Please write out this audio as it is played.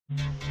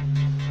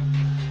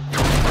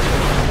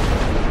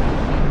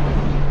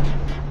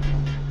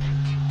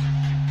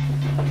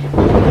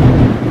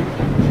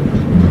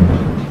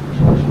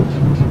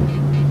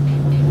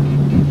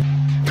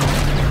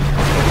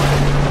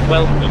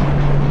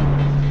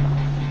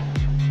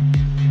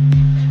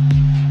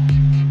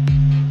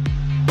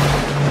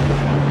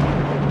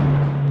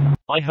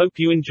I hope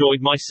you enjoyed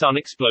my sun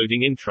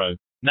exploding intro.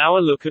 Now a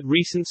look at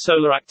recent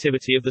solar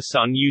activity of the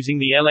sun using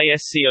the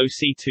LASCO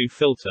C2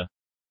 filter.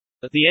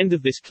 At the end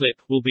of this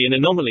clip, will be an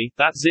anomaly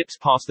that zips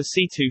past the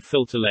C2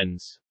 filter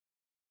lens.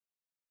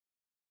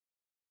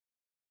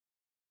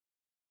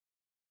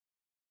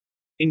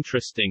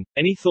 Interesting.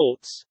 Any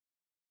thoughts?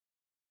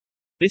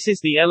 This is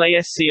the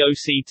LASCO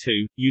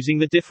C2, using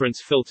the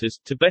difference filters,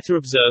 to better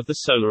observe the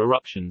solar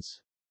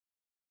eruptions.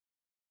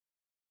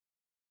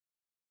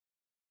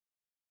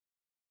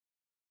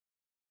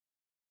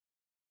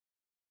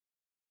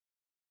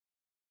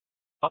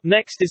 Up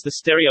next is the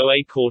Stereo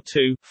Acor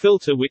 2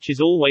 filter, which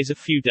is always a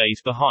few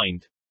days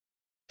behind.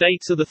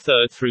 Dates are the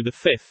 3rd through the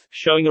 5th,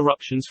 showing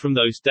eruptions from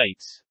those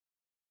dates.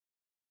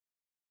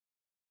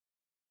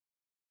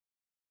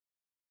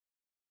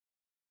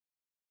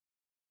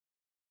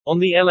 On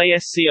the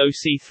LASCO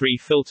C3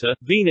 filter,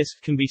 Venus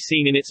can be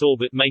seen in its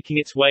orbit making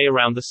its way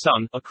around the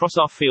Sun, across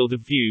our field of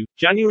view,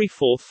 January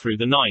 4th through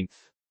the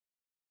 9th.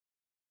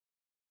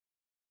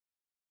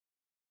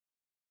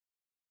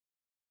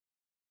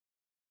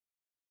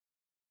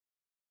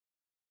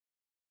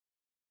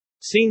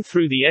 Seen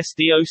through the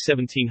SDO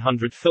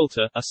 1700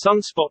 filter, are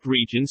sunspot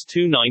regions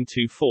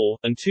 2924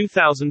 and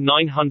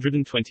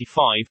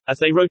 2925, as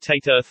they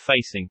rotate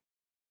Earth-facing.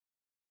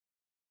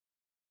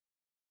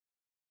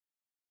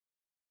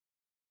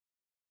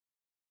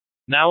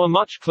 Now a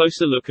much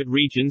closer look at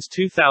regions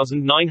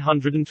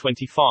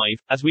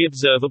 2925, as we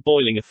observe a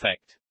boiling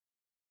effect.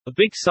 A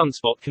big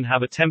sunspot can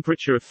have a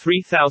temperature of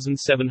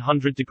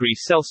 3700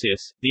 degrees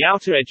Celsius. The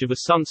outer edge of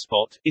a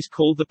sunspot is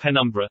called the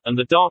penumbra, and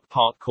the dark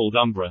part called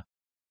umbra.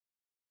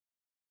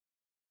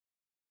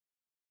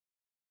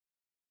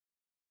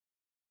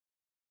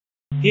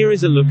 Here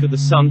is a look at the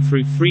Sun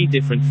through 3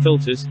 different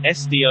filters,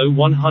 SDO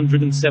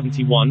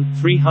 171,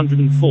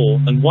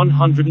 304, and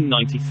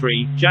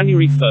 193,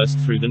 January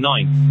 1st through the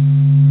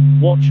 9th.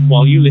 Watch,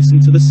 while you listen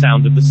to the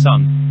sound of the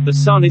Sun. The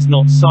Sun is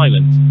not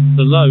silent.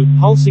 The low,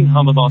 pulsing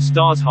hum of our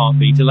star's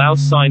heartbeat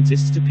allows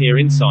scientists to peer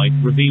inside,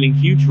 revealing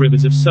huge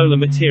rivers of solar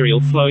material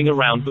flowing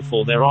around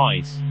before their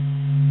eyes.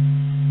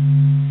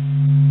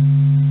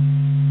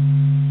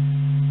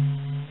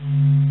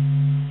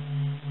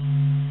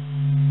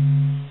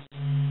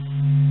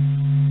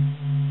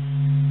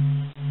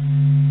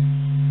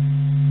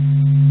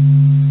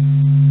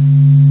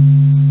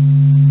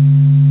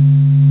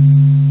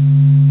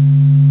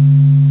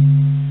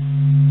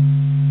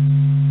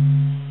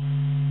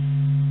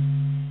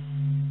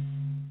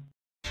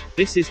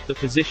 This is the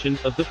position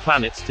of the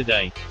planets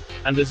today.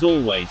 And as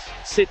always,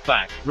 sit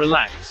back,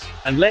 relax,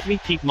 and let me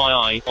keep my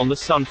eye on the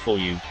Sun for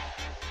you.